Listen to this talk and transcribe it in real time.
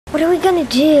What are we gonna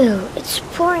do? It's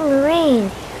pouring rain.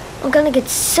 We're gonna get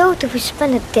soaked if we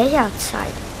spend a day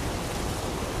outside.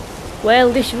 Well,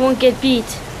 at least you won't get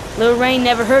beat. Little rain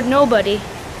never hurt nobody.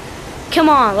 Come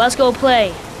on, let's go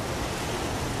play.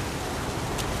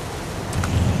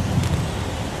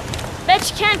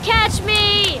 Bet you can't catch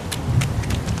me!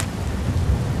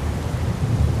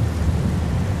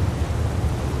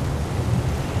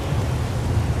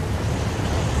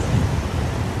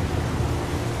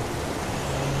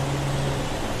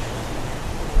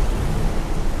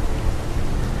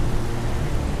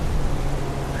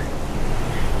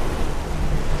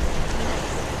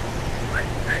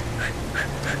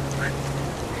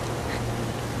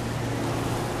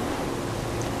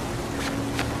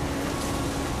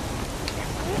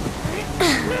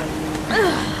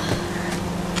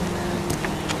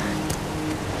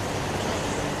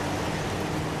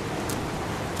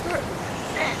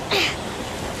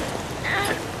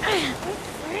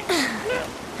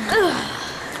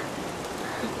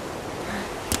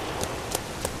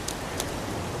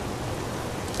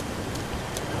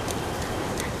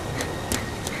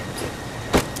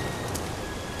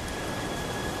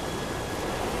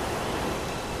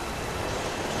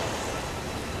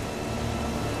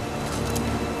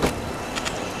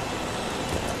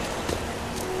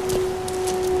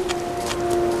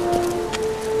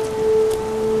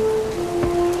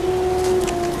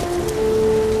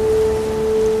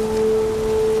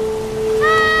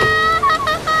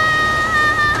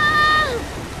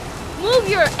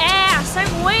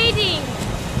 I'm waiting!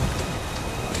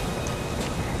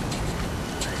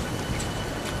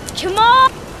 Come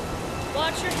on!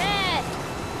 Watch your head!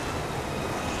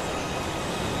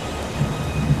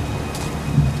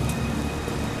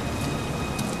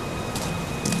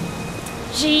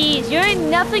 Jeez, you ain't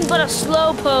nothing but a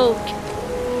slowpoke.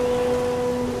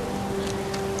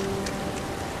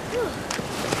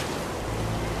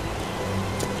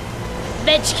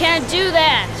 Bet you can't do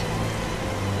that.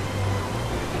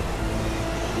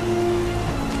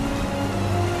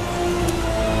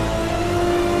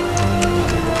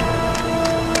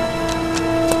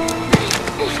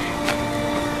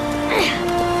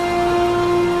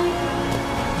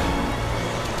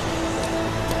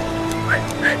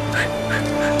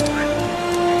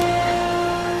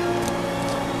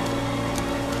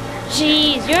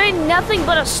 Jeez, you ain't nothing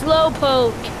but a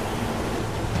slowpoke.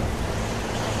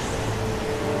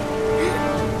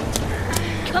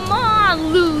 Come on,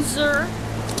 loser.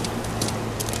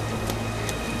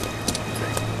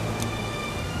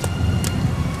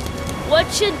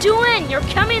 What you doing? You're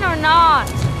coming or not?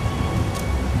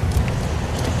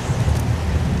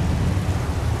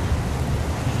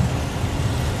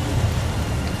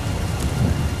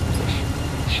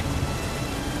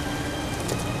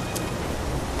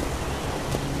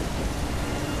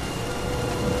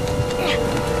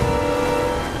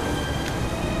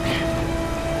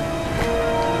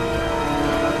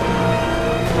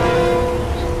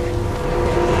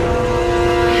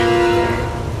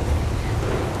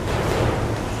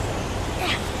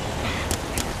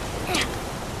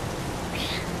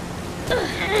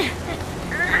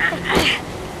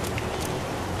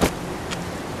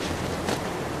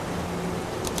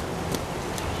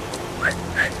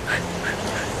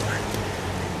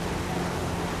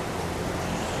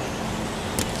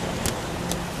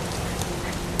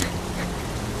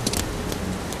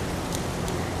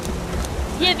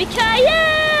 Yippee-ki-yay!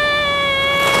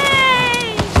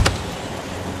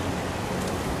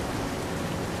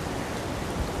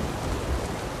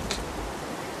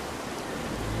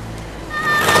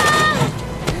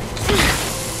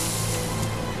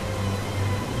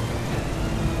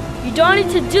 You don't need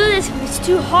to do this if it's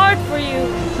too hard for you.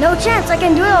 No chance, I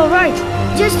can do it all right.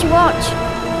 Just watch.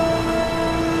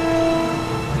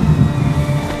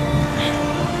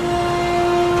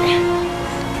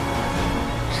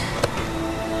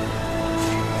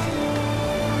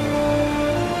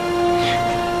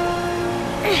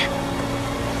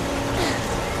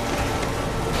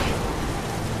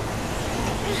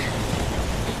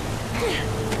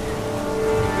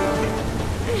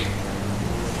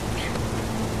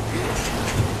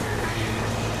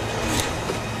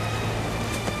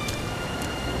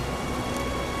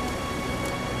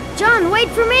 John, wait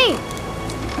for me!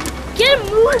 Get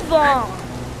a move on!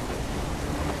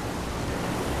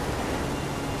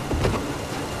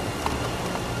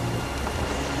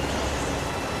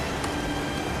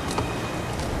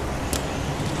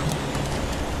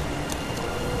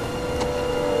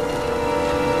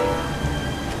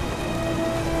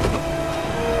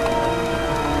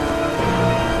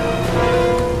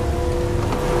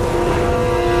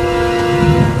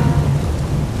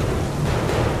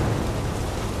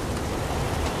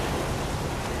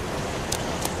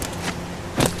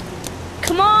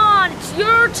 it's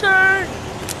your turn.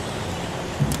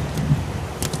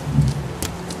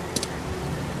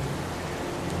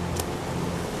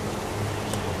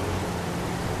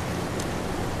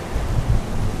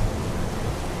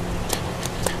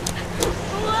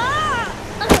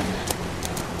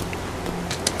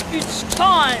 It's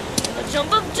time for the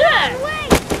jump of death! Wait!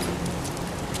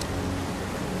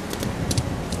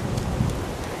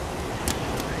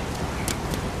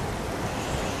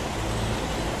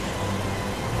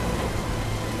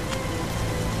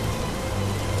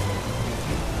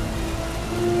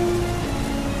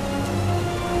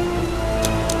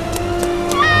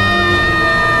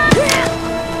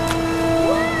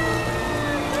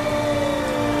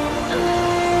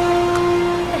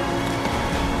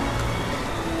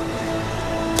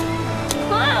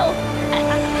 Wow!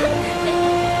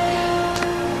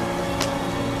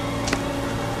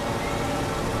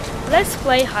 Let's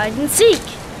play hide and seek.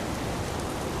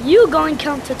 You go and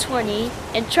count to 20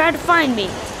 and try to find me,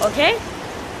 okay?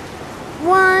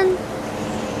 1,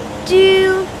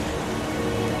 2,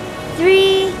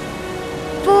 3,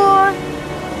 4,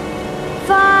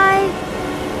 5,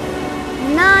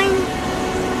 9,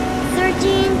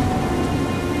 13,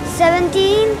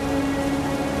 17,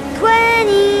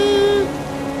 20.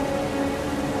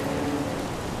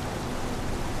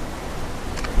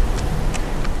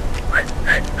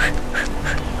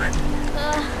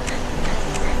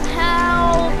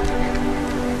 Help!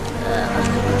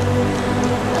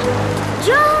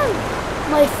 John!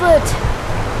 My foot.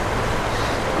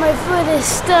 My foot is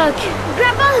stuck.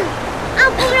 Grab on!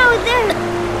 I'll pull it out there!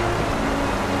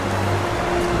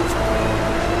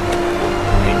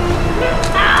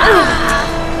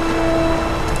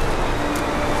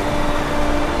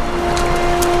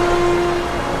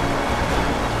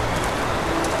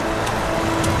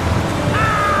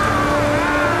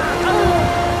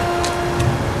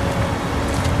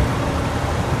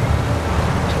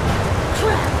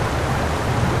 Crap!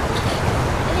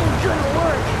 It ain't gonna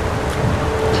work.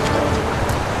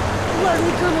 What are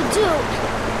we gonna do?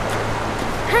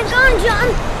 Hang on, John!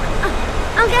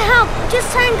 I'll get help. Just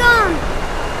hang on.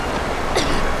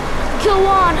 Go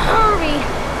on, hurry!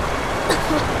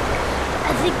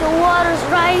 I think the water's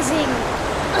rising.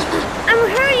 I'm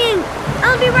hurrying.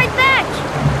 I'll be right back.